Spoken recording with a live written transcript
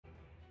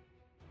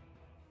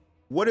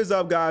What is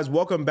up, guys?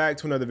 Welcome back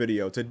to another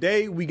video.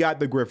 Today we got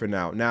the Gryphon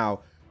out.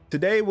 Now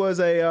today was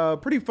a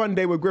pretty fun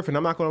day with Gryphon.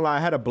 I'm not gonna lie, I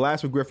had a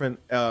blast with Gryphon.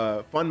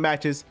 Fun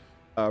matches,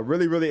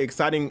 really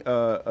exciting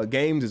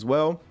games as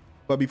well.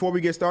 But before we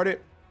get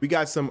started, we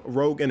got some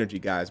Rogue Energy,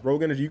 guys.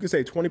 Rogue Energy, you can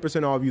save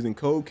 20% off using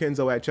code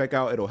Kenzo at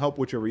checkout. It'll help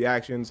with your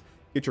reactions,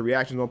 get your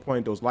reactions on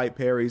point, those light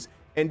parries,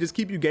 and just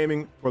keep you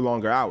gaming for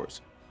longer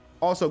hours.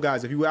 Also,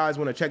 guys, if you guys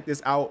want to check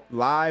this out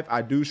live,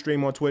 I do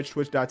stream on Twitch,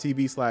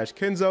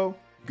 twitch.tv/Kenzo.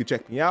 You can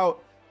check me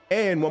out.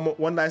 And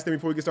one last thing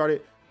before we get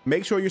started,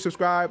 make sure you're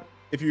subscribed.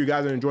 If you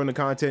guys are enjoying the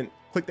content,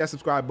 click that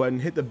subscribe button,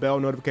 hit the bell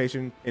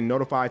notification, and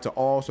notify to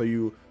all so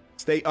you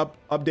stay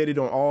updated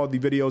on all the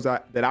videos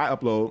that I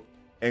upload.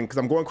 And because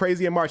I'm going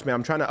crazy in March, man,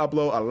 I'm trying to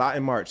upload a lot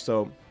in March.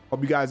 So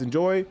hope you guys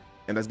enjoy,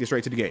 and let's get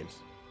straight to the games.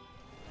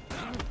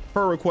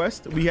 Per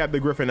request, we have the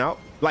Gryphon out.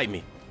 Light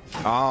me.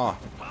 Ah.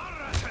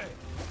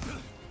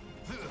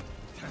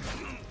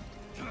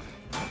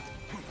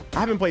 I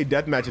haven't played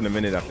deathmatch in a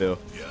minute, I feel.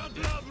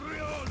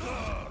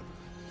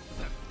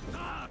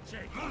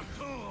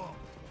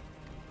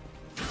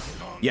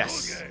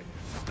 Yes.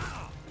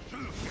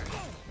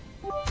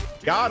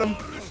 Got him.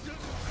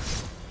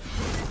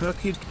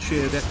 Perkid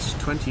cheered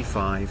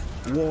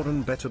X25.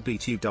 Warden better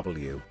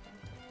BTW.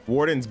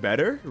 Warden's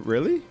better?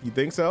 Really? You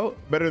think so?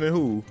 Better than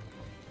who?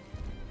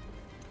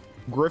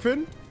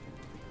 Gryphon?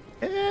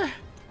 I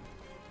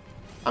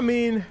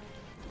mean,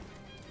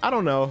 I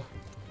don't know.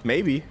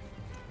 Maybe.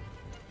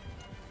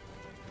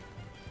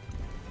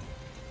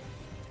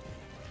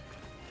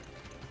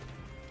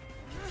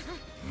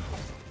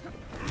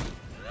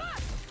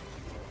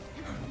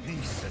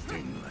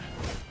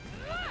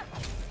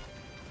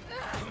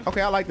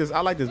 Okay, I like this.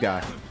 I like this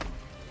guy.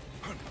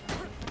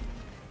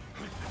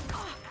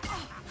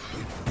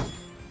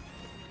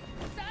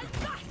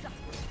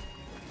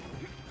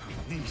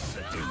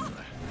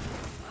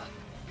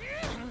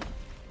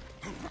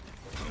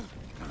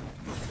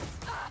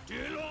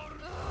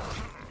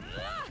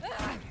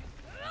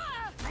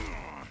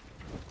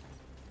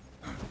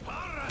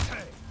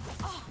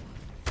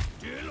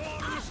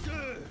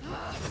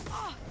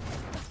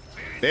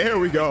 There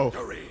we go.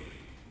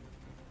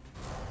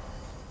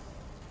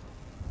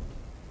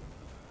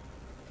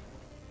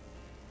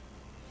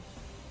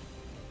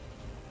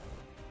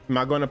 Am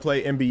I going to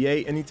play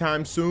NBA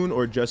anytime soon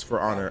or just for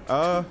honor?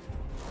 I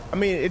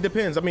mean, it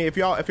depends. I mean, if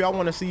y'all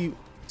want to see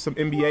some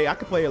NBA, I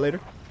could play it later.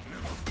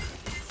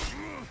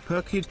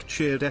 Perkid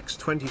cheered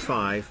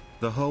X25.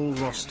 The whole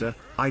roster.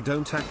 I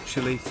don't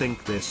actually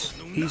think this.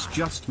 He's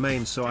just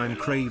main, so I'm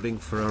craving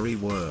for a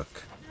rework.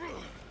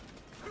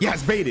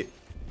 Yes, bait it.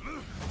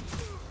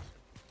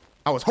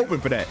 I was hoping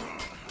for that.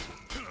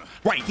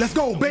 Right, let's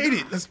go, bait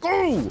it. Let's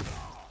go.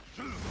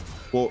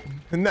 Well,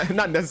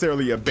 not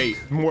necessarily a bait,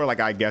 more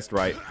like I guessed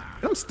right.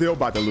 I'm still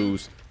about to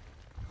lose.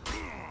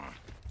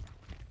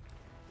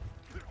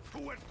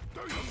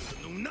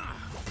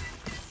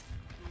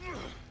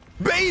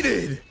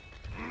 Baited.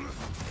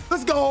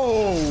 Let's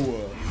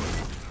go.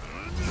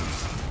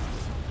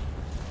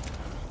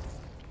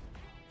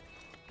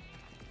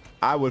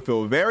 I would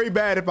feel very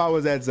bad if I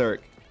was at Zerk.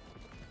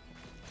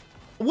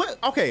 What?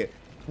 Okay,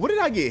 what did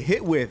I get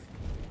hit with?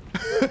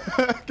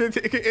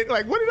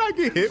 Like, what did I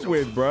get hit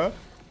with, bruh?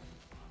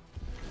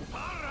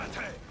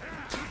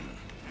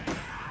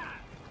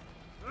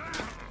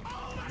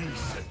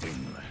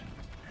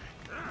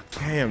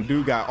 Damn,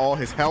 dude got all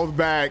his health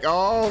back.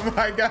 Oh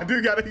my god,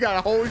 dude he got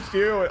a whole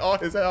shield and all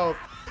his health.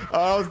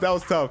 Oh, that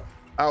was tough.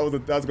 That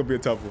was gonna be a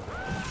tough one.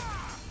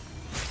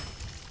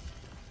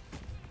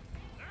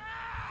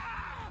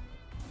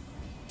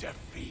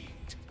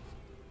 Defeat.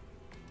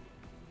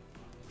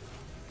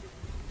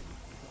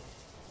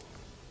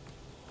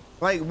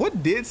 Like,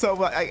 what did so?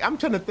 Like, I'm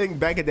trying to think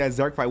back at that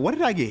Zerk fight. What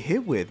did I get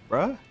hit with,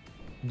 bruh?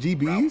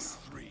 GBs?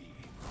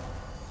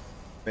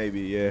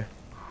 Maybe, yeah.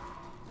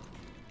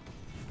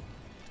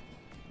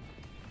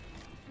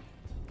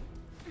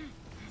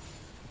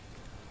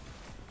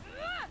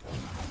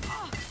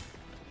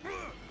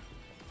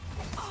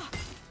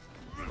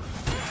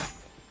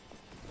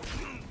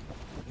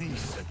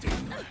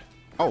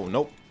 Oh,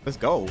 nope. Let's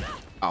go.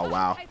 Oh,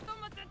 wow.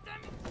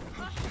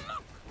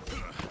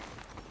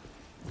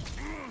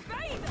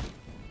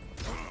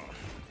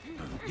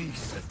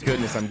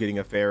 Goodness, I'm getting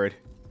a Farad.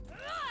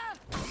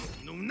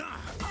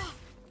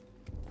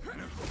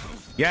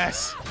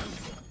 Yes.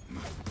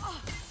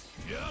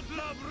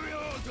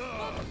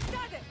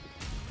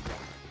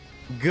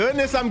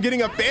 Goodness, I'm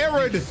getting a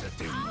Farad.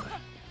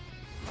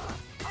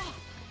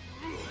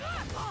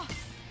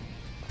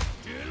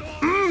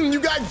 You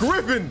got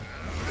Gryphon.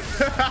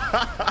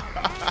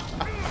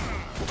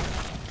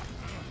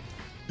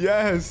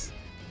 Yes.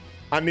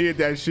 I needed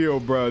that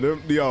shield, bro.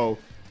 Yo,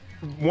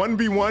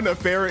 1v1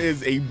 Affair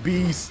is a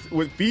beast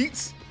with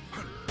feats.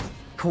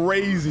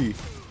 Crazy.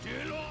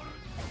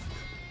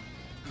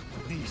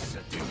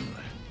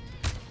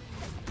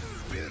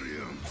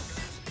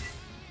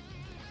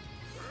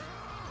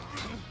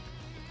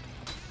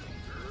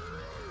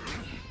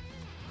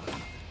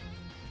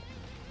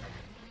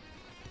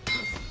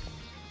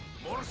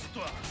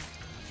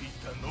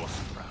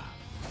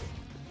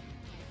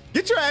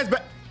 Get your ass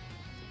back.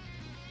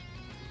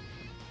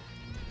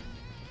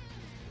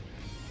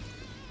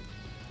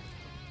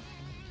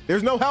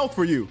 There's no health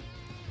for you.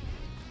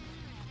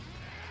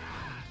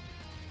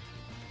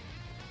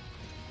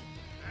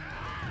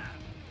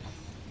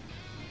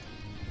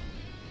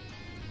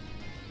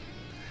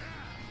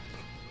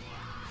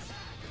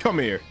 Come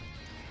here.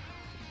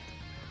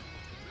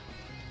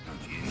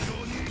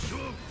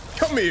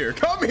 Come here.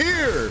 Come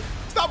here.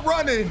 Stop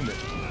running.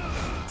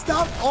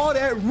 Stop all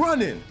that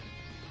running.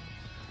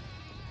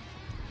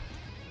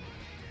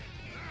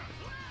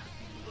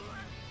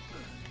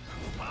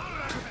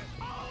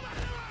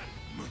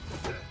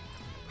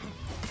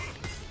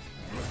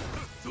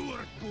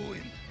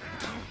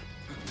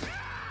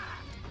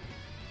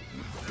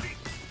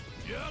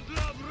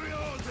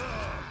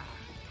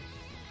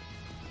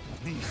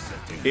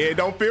 It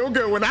don't feel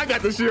good when I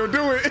got the shield,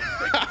 do it?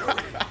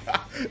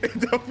 It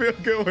don't feel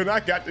good when I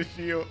got the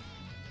shield.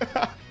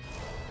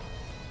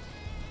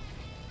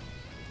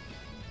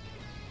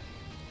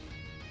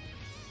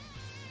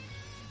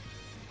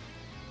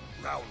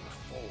 Round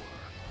 4.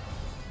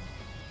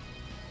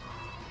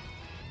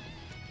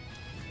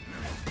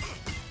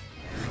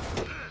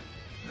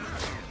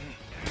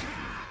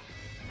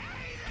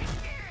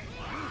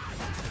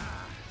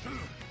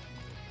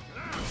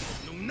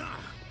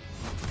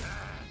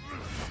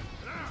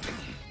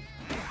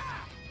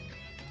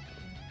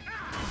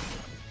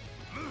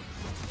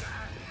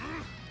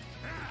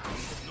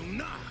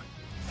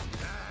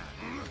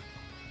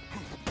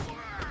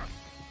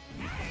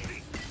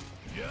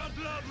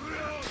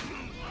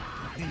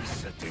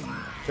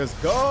 Let's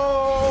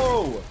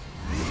go.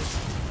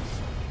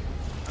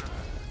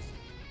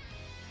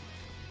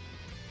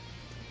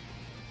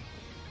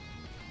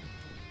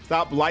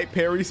 Stop light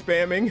parry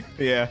spamming.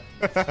 Yeah.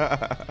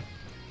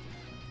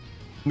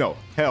 No,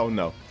 hell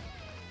no.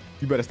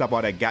 You better stop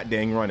all that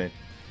goddamn running.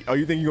 Oh,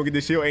 you think you gonna get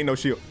this shield? Ain't no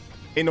shield.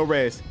 Ain't no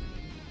res.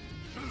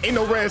 Ain't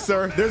no res,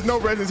 sir. There's no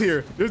reses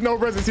here. There's no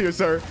reses here,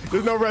 sir.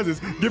 There's no reses.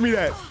 Give me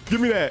that.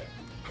 Give me that.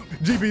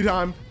 GP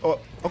time.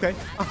 Oh, okay.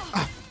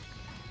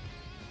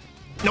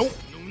 Nope.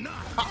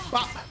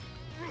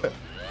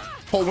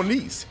 Hold one of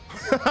these.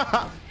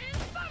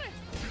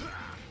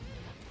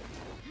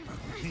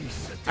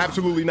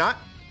 Absolutely not.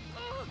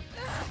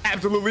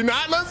 Absolutely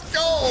not. Let's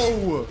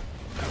go.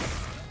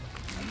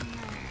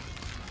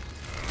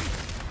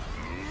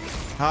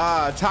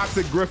 Ah,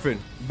 Toxic Gryphon.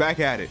 Back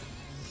at it.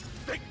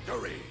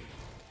 Victory.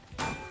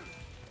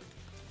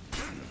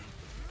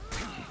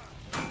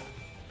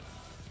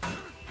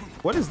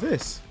 What is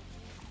this?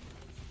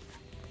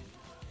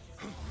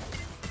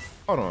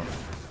 Hold on.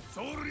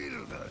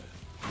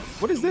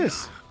 What is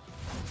this?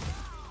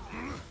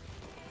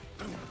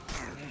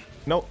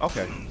 No,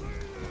 okay.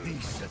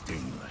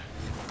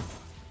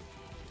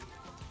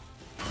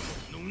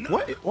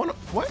 What?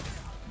 What?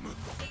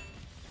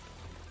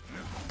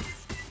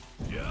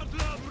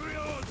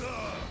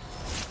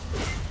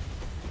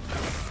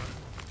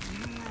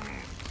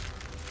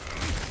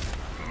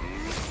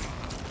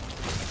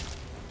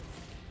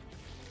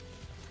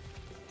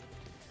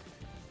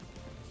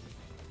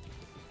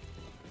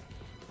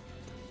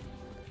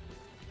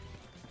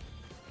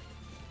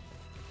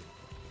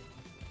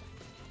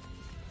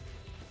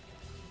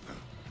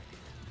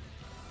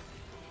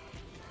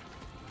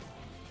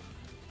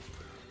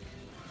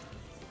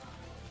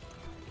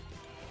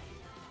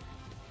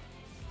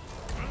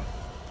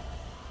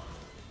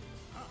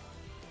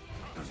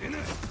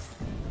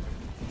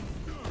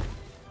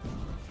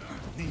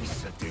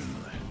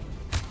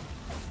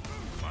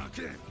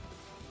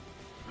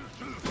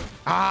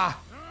 Ah!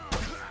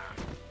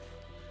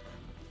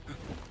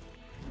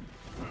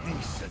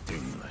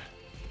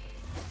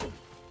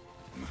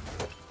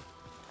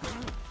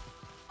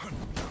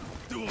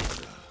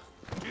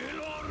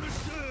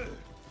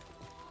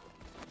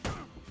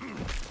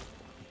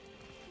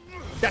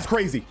 That's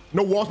crazy.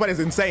 No wall spot is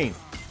insane.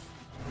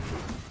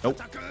 Nope.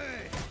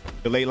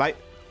 Delayed light.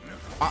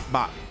 Ah,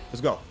 bot.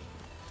 Let's go.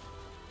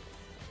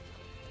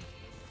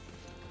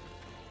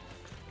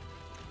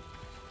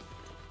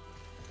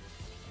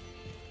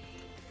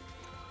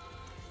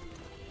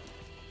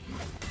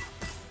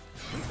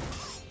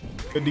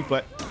 Good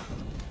deflect.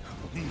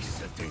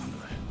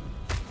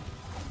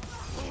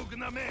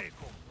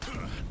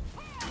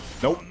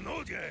 Nope.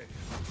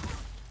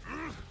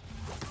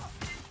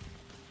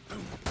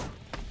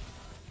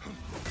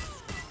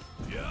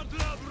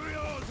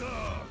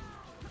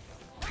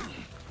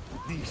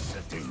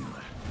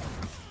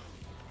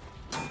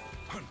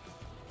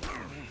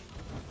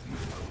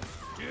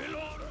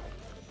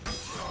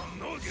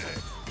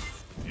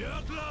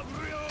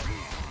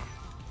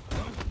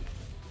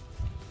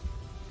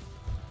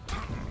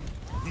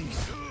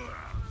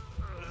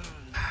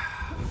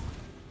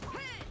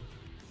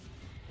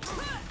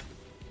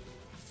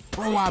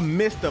 Bro, I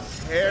missed the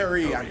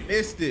parry. I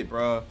missed it,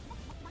 bro.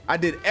 I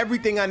did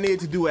everything I needed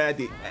to do. At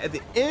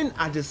the end,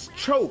 I just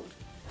choked.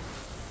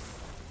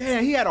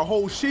 Damn, he had a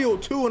whole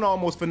shield too and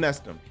almost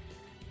finessed him.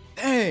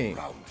 Dang.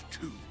 Round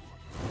 2.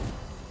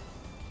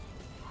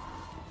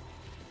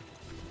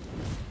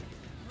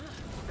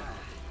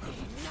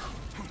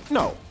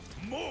 No.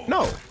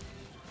 No.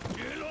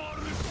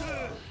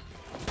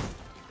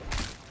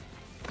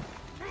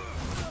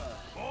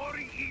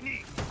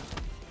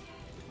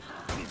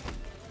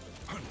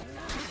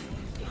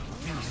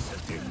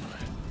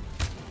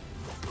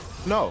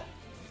 No.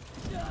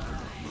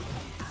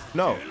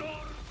 No.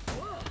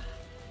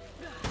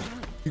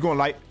 You going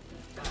light?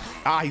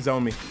 Ah, he's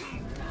on me.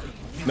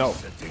 No.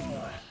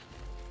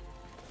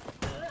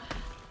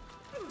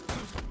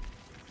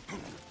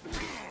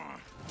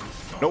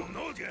 Nope.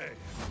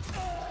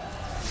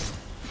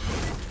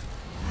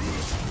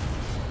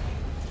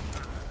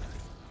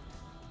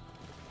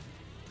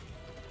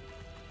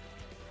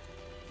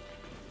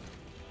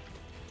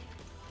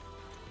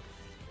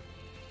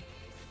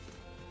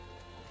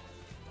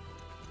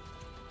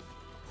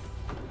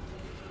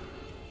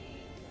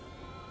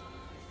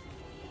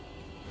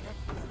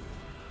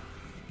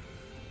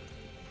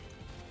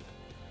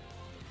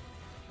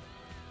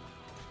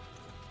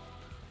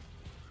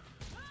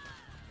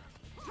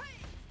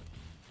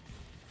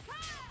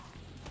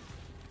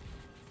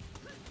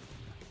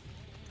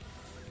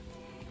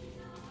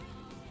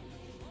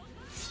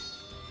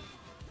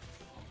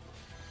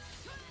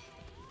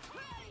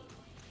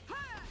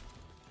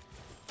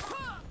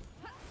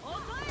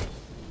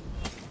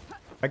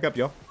 Back up,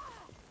 y'all.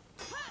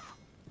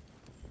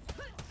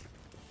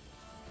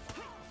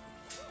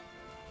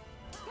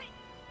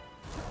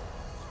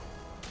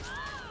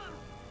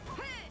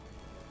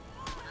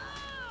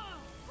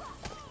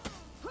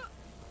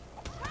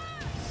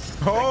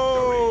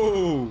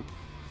 Oh!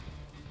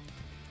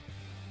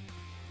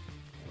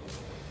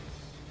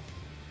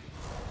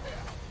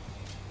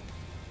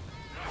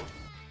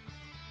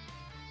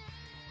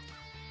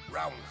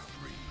 Round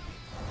 3.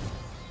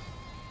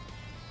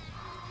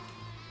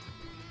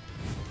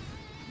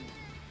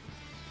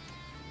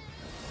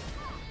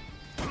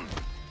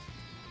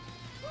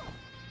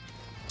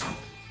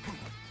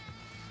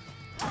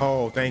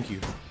 Oh, thank you.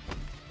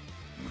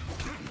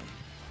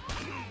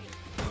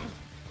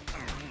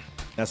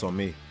 That's on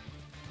me.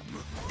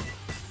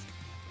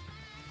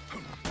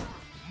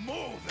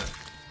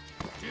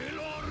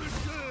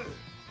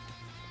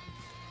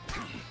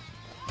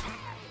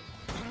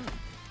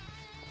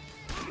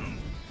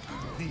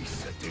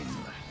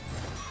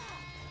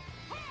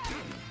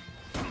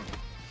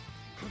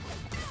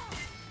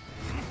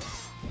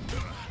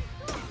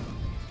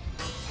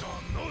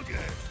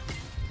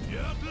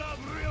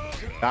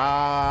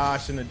 Ah, I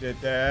shouldn't have did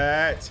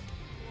that.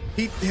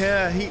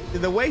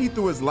 The way he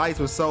threw his lights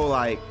was so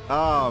like,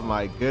 oh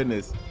my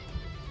goodness.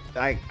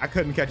 I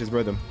couldn't catch his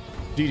rhythm.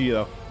 GG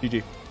though,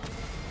 GG.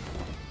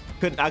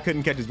 I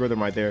couldn't catch his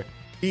rhythm right there.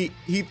 He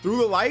threw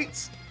the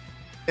lights,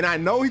 and I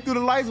know he threw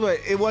the lights, but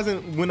it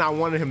wasn't when I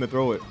wanted him to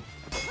throw it.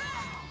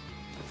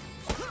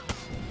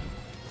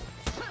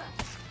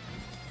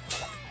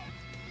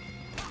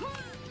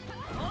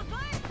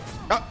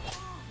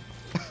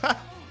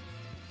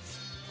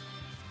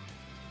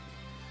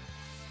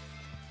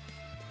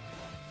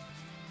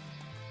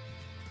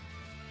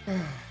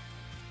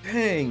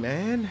 Dang,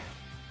 man.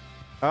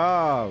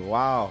 Oh,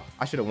 wow.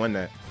 I should have won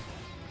that.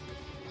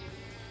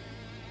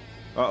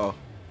 Uh-oh.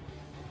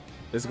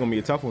 This is going to be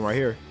a tough one right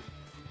here.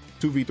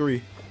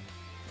 2v3.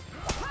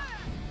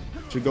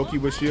 Shigoki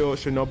with shield.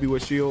 Shinobi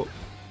with shield.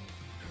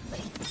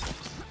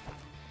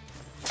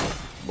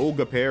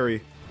 Olga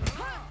parry.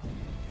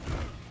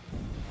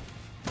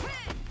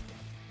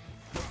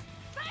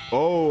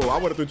 Oh, I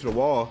would have threw to the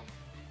wall.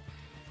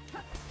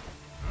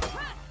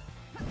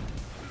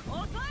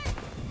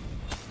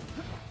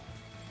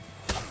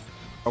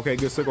 Okay,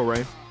 good sickle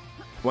rain.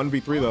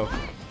 1v3 though.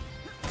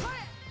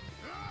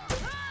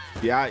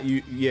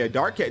 Yeah,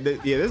 Dark Cat.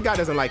 Yeah, this guy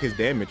doesn't like his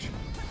damage.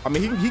 I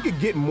mean, he could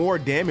get more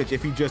damage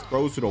if he just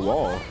throws to the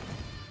wall.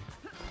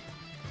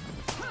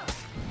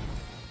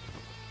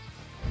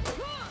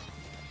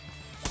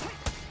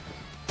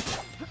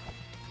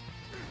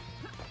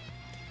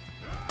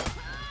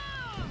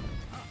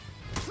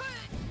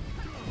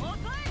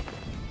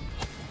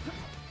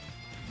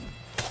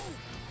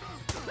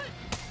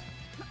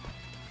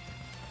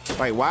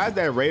 Like, why is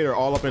that Raider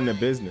all up in the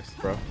business,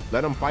 bro?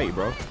 Let him fight,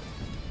 bro.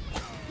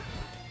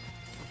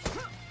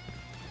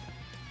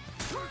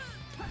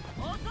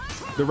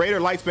 The Raider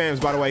light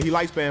spams, by the way. He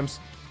light spams.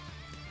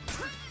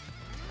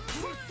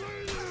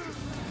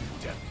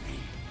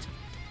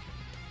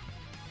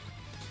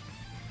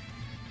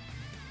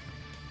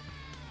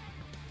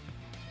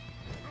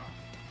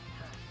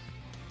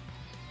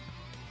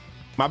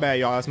 My bad,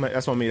 y'all.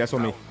 That's on me. That's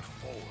on me.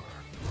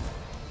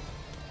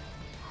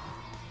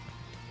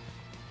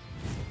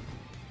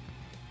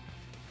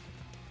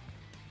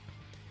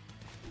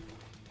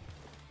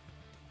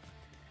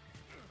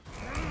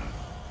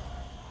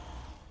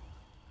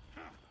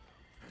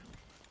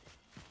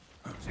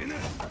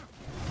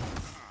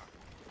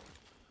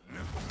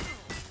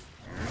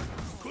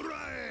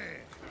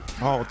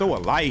 Oh, throw a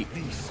light.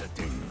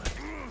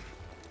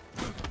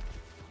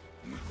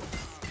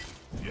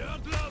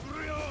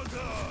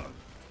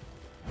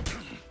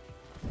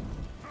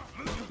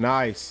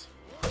 Nice.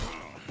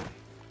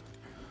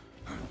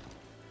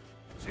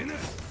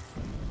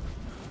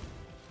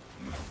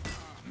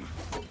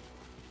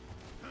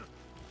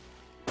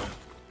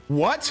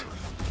 What?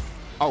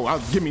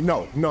 Oh, give me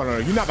no.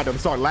 You're not about to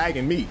start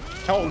lagging me.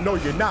 Oh, no,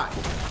 you're not.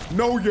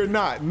 No, you're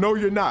not. No,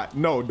 you're not.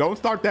 No, don't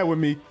start that with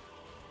me.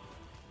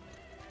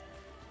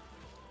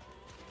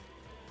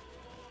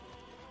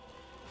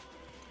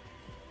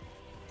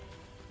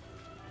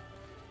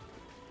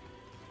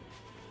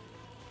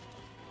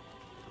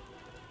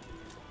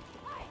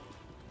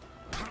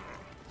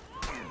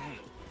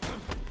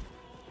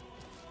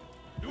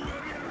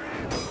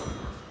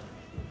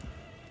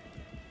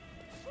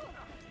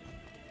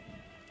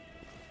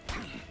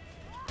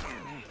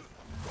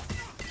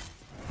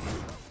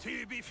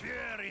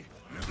 Fieri.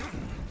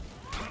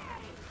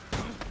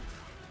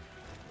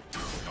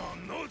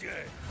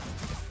 Gamemode.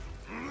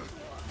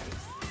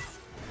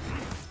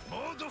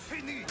 Modo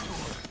finito.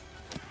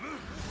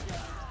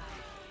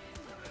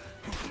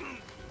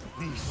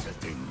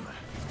 Nisetim.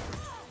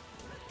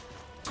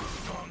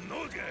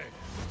 Gamemode.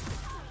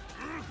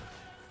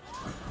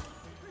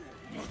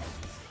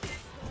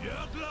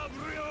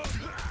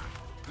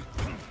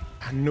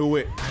 I knew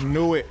it. I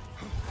knew it.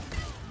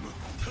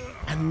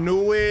 I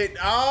knew it.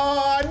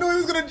 Oh, I knew he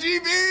was gonna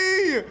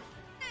GB.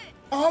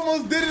 I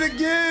almost did it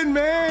again,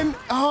 man.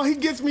 Oh, he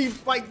gets me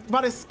like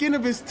by the skin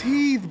of his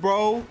teeth,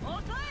 bro.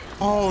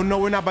 Oh no,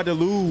 we're not about to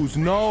lose.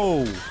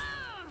 No.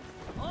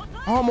 I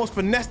almost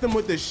finessed him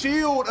with the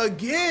shield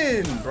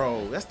again,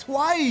 bro. That's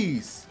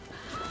twice.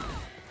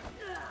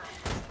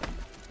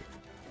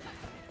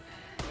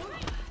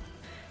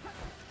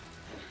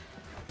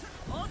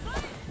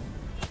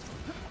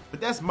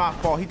 That's my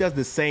fault. He does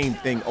the same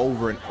thing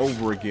over and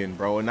over again,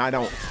 bro, and I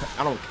don't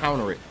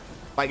counter it.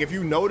 Like if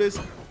you notice,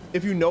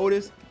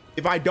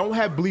 if I don't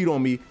have bleed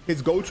on me,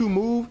 his go-to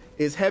move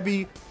is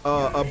heavy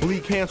a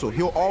bleed cancel.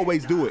 He'll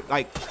always do it.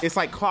 Like it's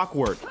like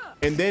clockwork.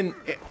 And then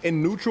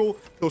in neutral,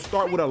 he'll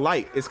start with a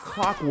light. It's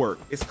clockwork.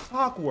 It's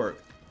clockwork.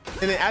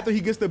 And then after he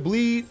gets the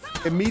bleed,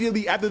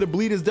 immediately after the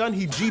bleed is done,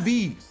 he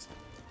GBs.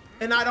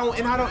 And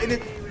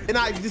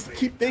I just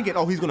keep thinking,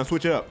 oh, he's gonna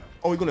switch it up.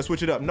 Oh, he's gonna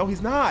switch it up. No,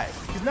 he's not.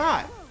 He's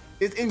not.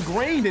 It's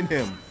ingrained in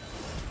him.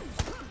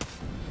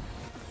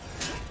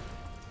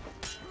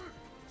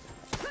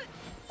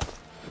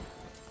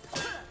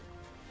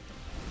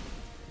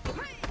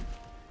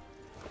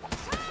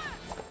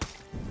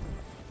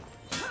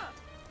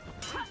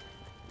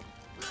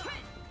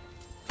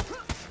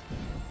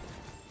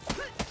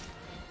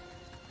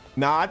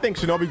 Nah, I think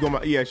Shinobi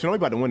Shinobi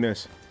about to win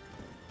this.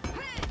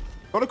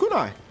 Oh, the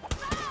kunai.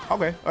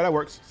 Okay, oh, that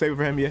works. Save it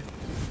for him, yeah.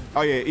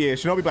 Oh yeah,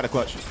 Shinobi about to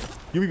clutch.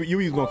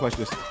 You gonna clutch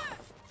this.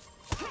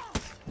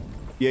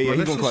 Yeah,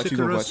 he's gonna clutch. He's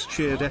gonna clutch.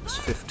 Cheered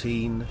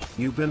X15.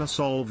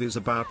 Ubinasolve is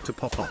about to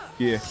pop off.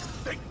 Yeah,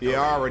 I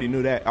already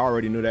knew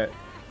that.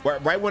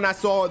 Right when I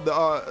saw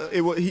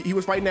the he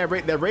was fighting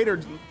that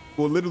Raider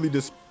will literally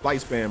just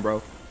light span,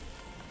 bro.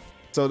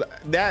 So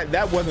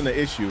that wasn't an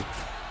issue.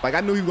 Like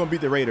I knew he was gonna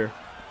beat the Raider.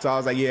 So I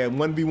was like, yeah,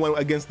 1v1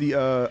 against the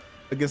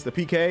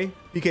PK.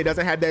 PK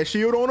doesn't have that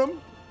shield on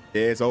him.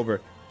 Yeah, it's over.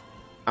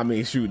 I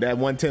mean, shoot, that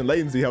 110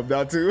 latency helped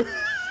out too.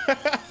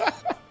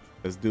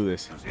 Let's do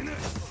this.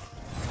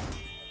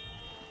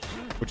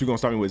 What you gonna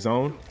start me with,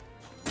 zone?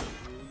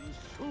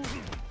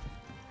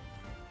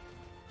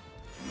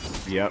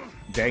 Yep.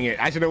 Dang it,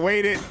 I should have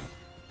waited.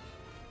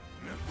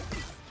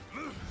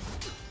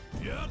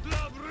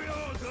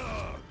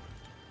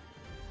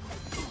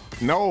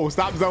 No,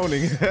 stop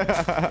zoning.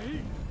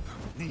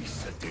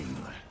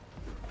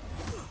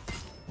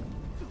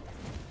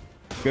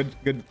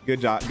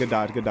 Good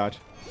dodge.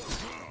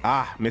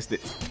 Ah, missed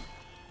it.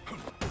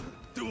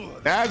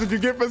 That's what you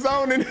get for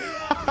zoning.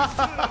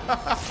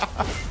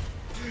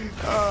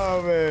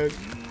 Oh man.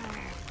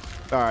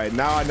 All right,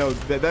 now I know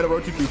that'll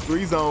rotate you through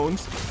 3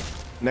 zones.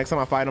 Next time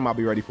I fight him, I'll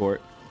be ready for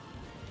it.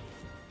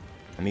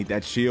 I need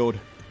that shield.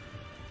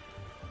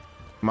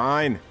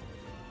 Mine.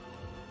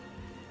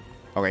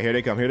 Okay, here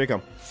they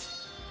come.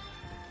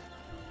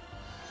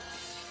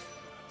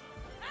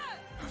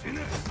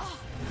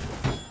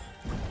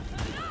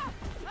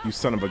 You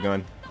son of a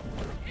gun.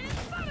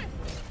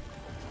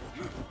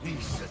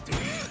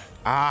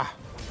 Ah.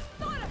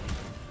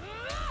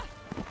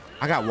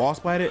 I got wall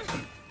splatted.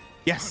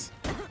 Yes.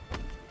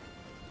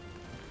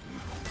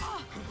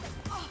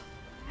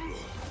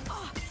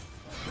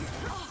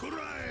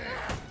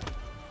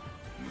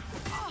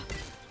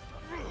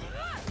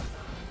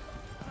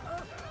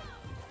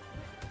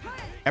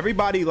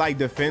 Everybody like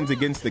defends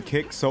against the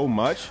kick so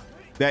much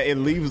that it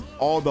leaves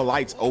all the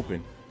lights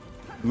open.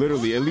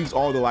 Literally, it leaves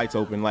all the lights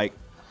open. Like,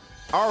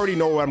 I already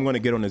know what I'm gonna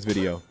get on this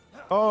video.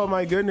 Oh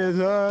my goodness,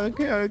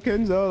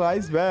 Kenzo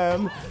light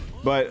spam.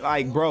 But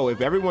like, bro,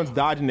 if everyone's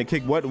dodging the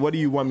kick, what do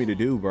you want me to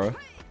do, bro?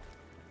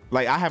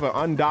 Like, I have an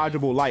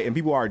undodgeable light and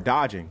people are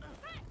dodging.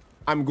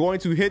 I'm going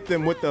to hit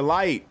them with the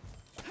light.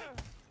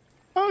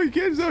 Oh,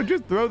 Kenzo,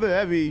 just throw the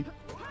heavy.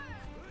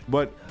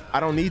 But I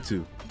don't need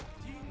to.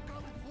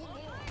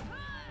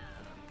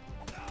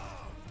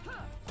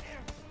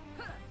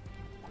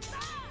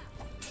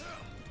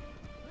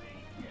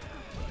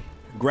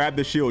 Grab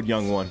the shield,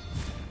 young one,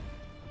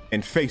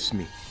 and face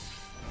me.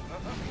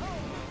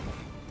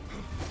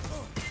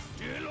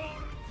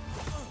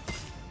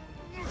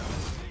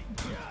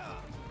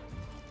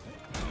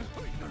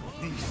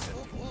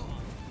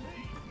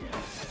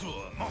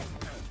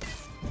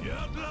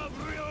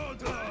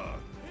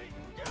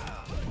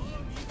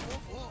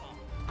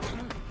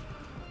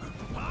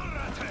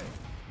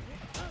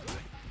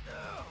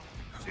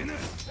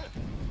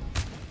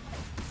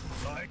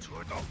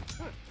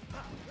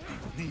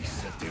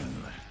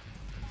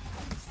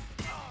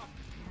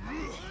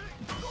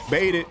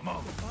 Bait it.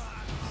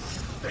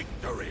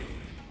 Victory.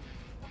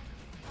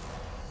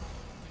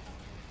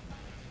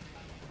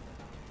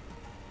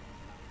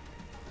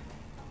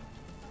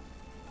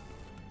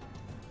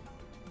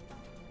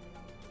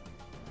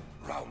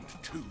 Round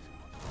 2.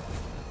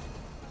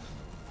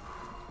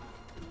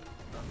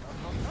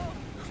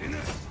 Finish.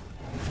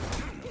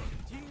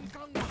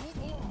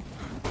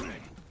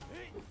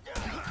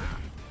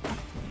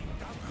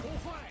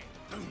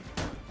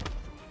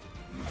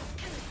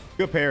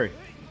 Good parry.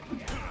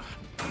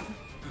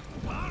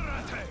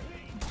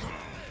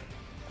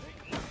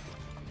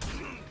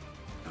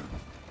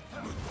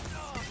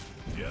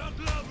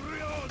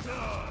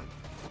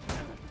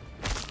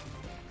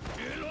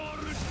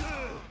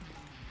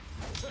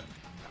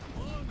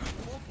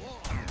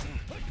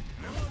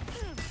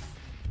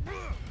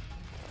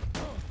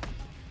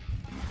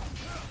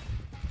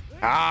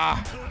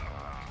 Ah!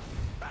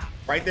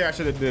 Right there, I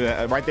should have did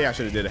a, right there. I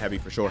should have did a heavy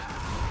for sure.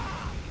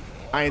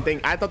 I didn't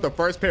think. I thought the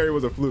first parry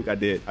was a fluke. I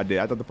did. I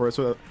thought the first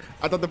one.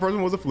 I thought the first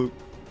one was a fluke.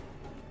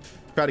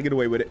 Try to get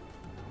away with it.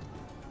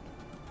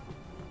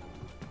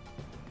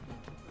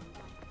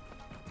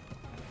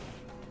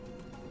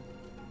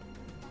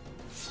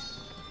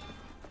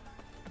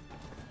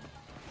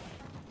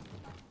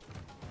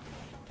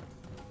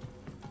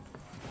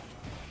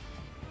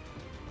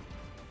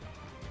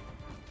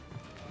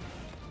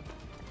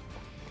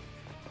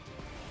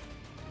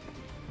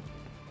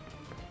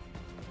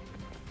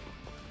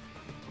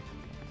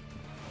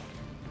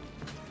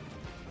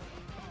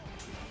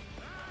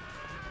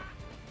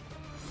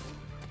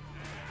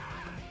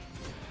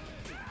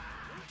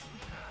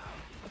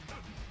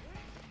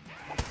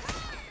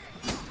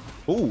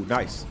 Ooh,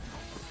 nice.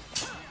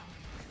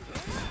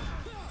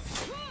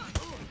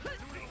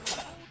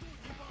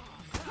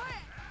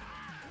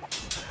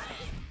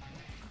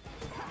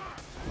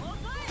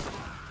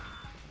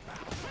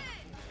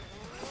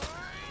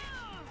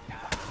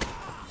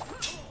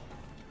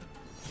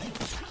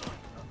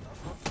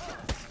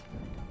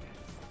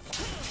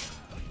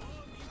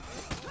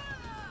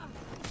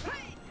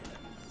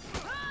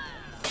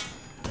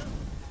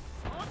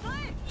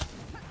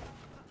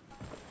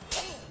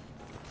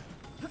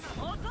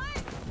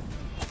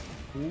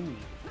 Ooh.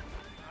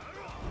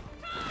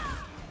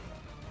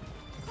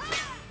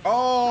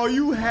 Oh,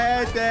 you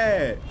had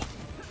that.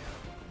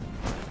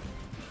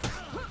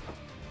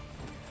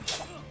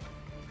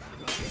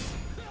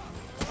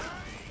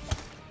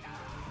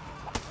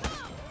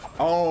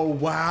 Oh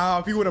wow!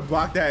 If he would have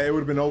blocked that, it would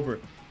have been over.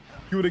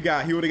 He would have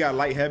got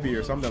light heavy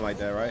or something like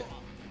that, right?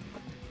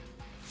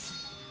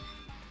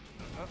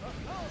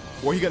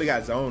 Or he could have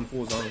got zone,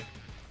 full zone.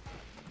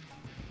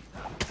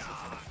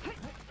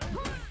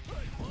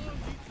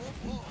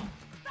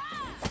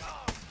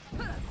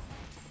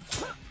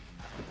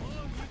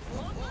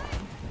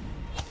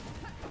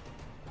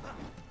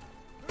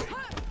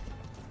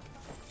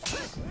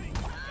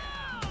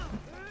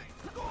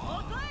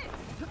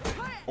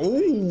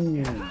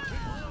 Ooh.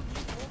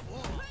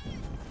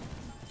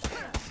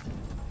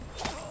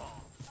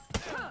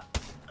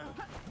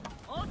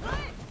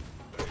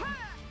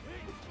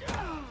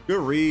 Good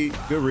read,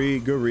 good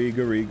read, good read,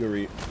 good read, good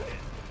read.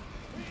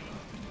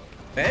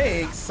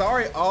 Thanks.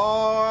 Sorry.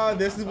 Oh,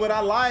 this is what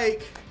I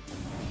like.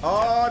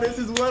 Oh, this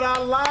is what I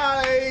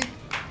like.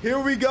 Here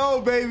we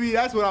go, baby.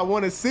 That's what I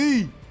want to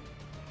see.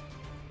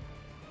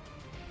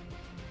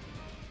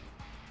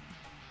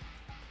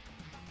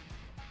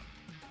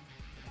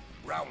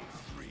 Round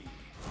 3.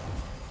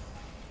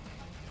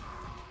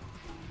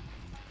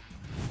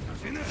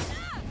 Finish.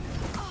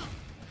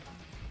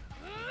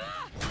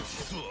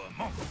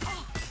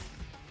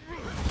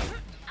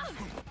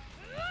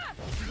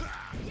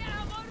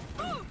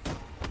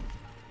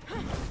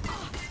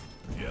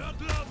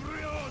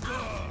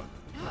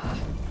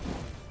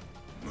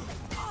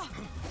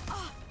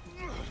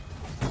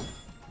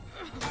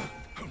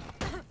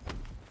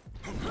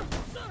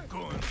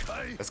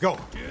 Let's go.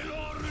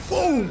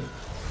 Boom.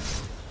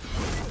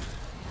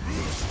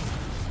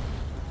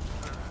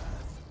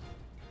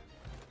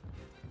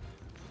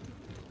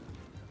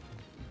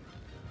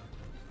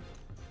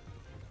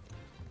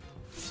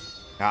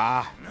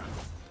 Ah.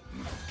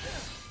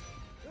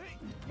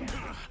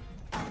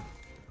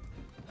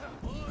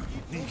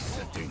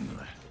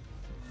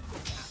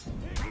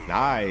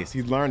 Nice.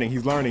 He's learning.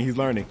 He's learning. He's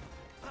learning.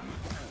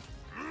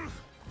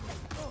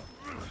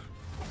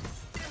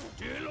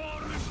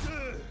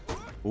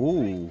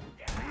 Ooh.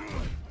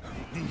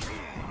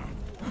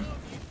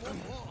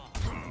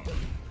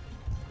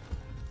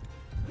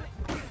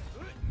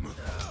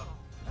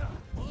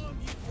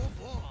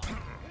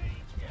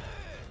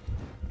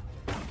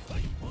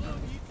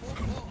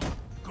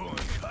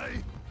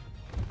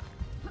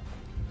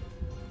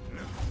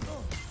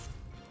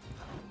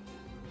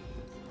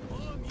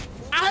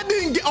 I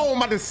didn't get. Oh, I'm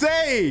about to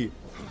say.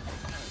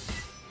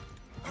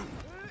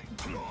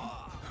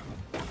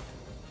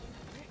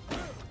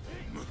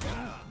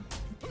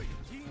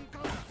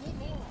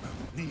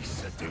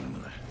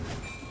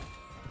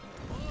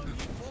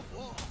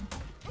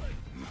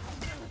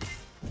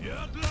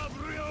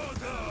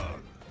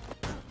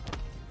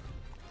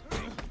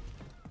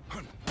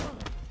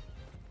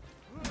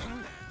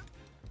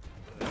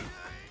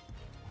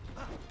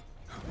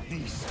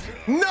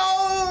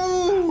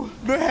 No!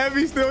 The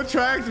heavy still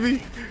tracks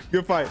me.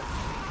 Good fight.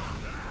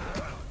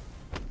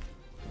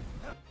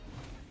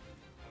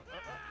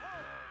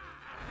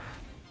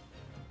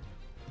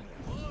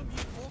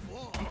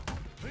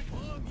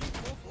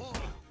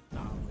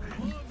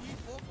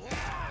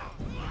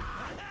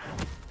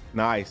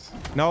 Nice.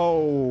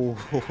 No.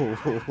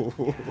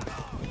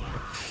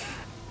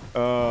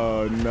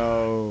 Oh,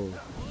 no.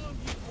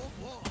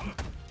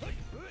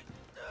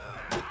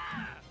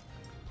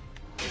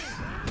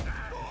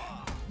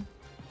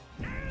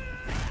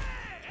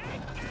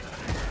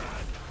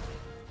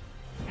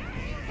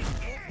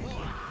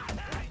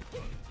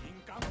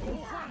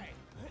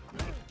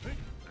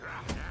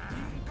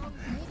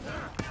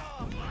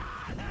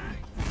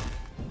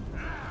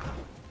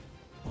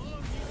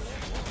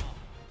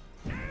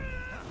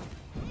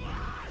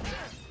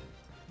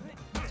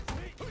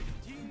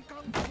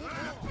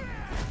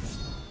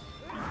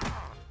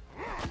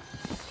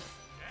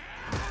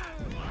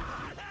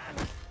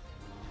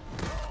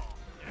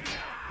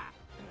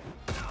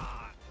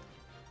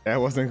 That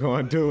wasn't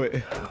going to do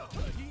it.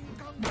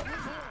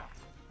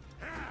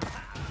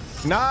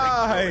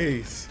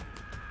 Nice.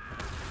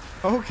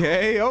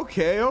 Okay,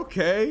 okay,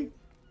 okay.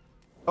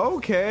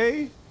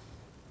 Okay.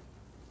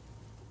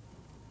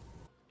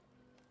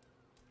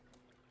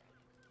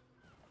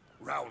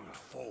 Round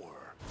 4.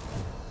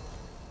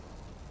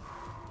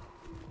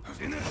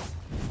 Finish.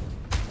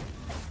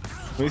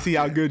 Let me see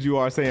how good you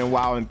are saying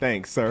wow and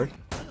thanks, sir.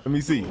 Let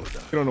me see.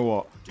 Get on the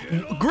wall.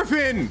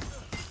 Gryphon!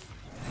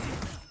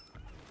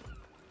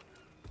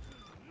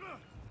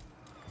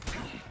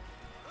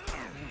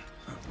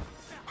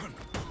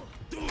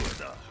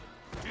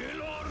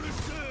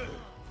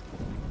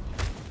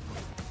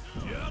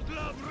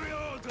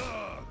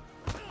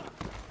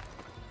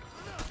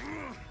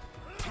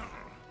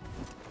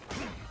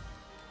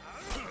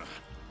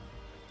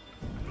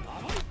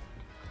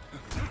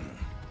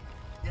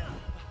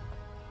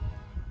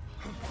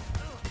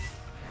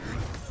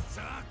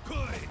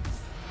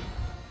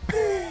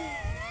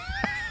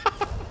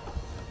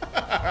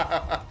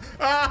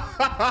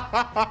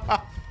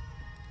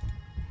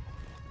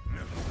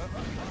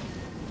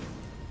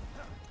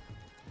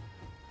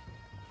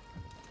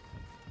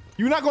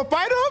 You not gonna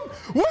fight him?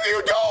 What are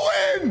you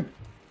doing?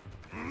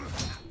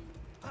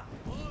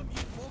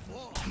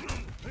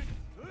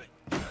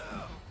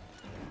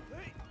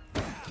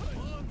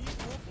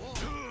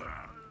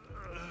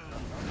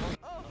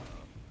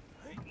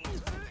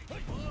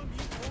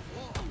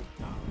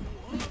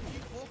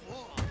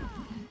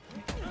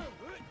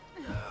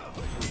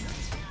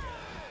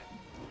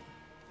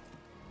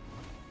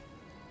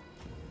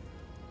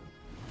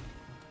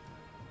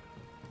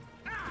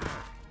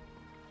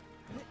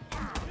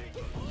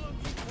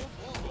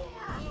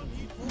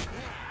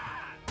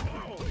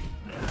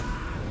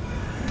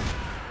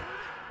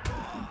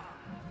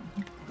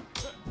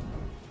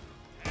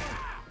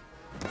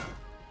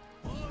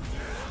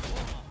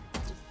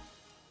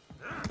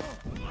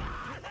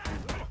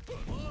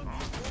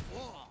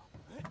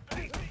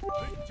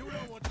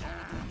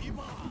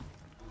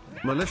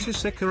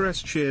 Malicious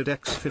Icarus cheered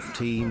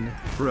X15.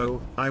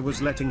 Bro, I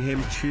was letting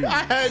him choose.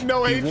 I had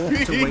no he HP.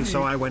 Walked away,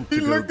 so I went to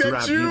go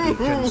grab you.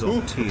 Beacons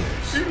of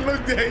tears. He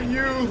looked at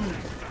you.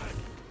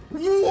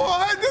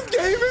 What? This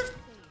game is...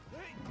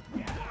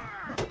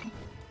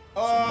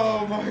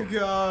 Oh my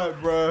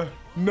God, bro.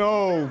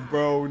 No,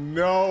 bro,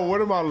 no.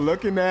 What am I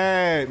looking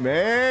at,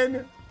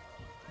 man?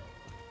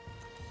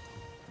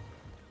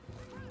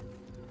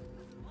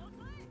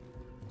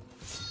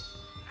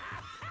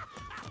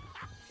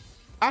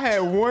 I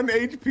had 1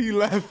 HP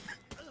left.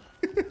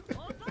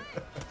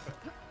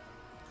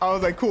 I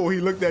was like, cool, he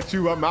looked at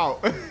you, I'm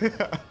out.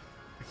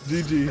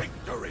 GG.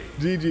 Victory.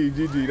 GG,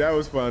 GG. That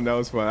was fun, that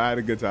was fun. I had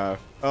a good time.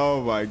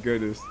 Oh my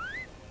goodness.